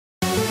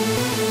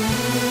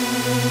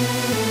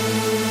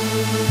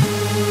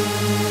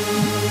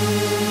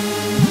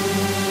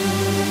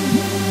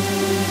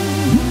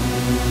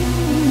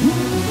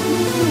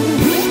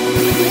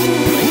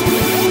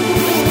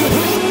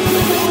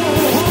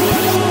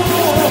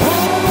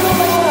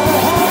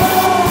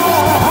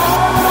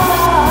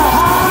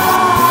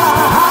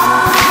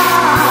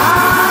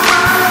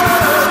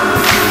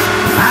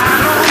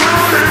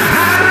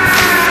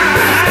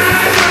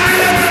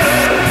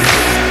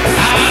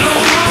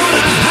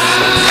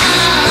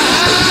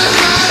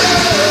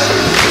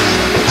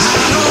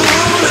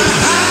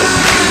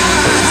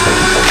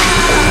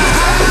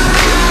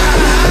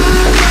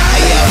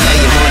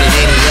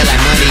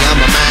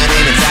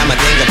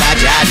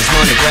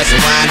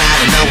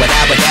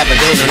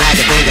doing I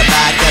can think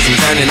about, cause I'm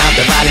turning up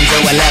the volume to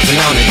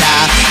 11 on the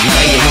dial. You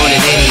play you more than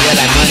any, you're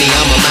like money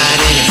on my mind.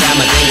 Anytime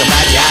I think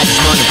about you, I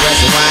just wanna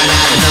press rewind. I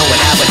don't know what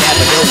I would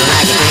ever do, and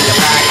I can think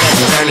about, cause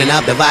I'm turning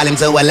up the volume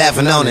to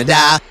 11 on the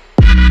dial.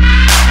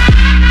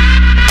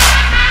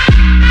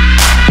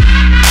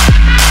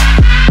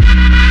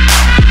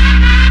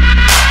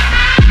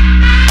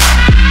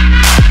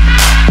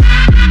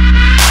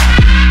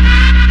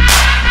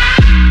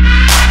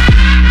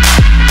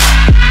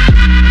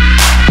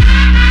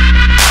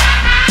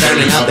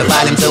 Turning up the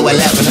volume to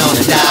 11 on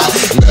the dial.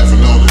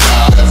 11 on the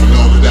dial,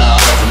 11 on the dial,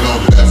 11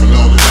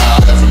 on the dial, 11 on the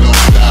dial, 11 on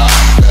the dial,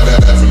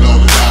 11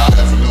 on the dial,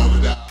 11 on the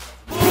dial.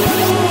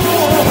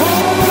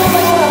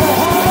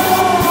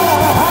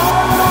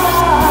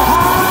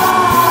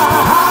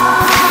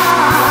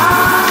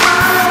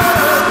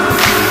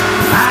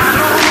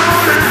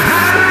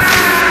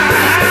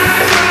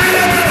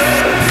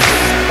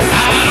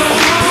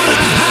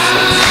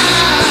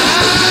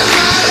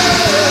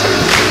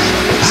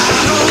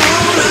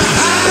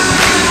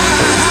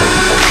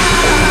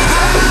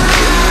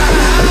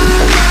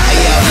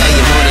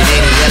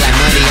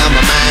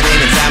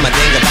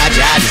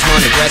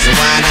 Pressing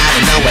wine, I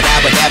don't know what I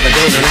would ever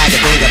do, and I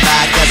can think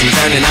about, cause I'm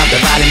turning up the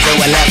volume to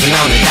 11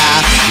 on the dial.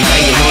 You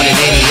play you more than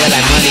any, you're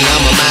like money on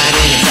my mind.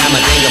 Anytime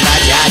I think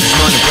about you, I just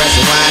wanna press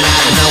rewind. I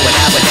don't know what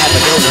I would ever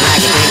do, and I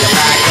can think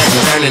about, cause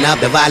I'm turning up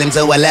the volume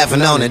to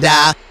 11 on the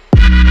dial.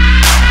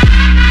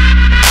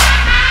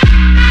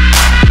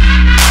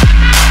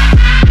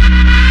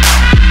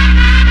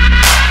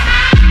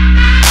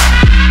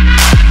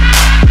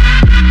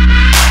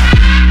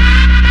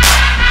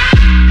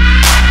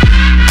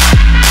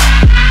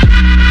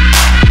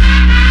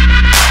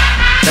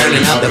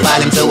 Turning up the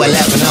volume to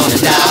 11 on the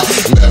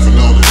dial.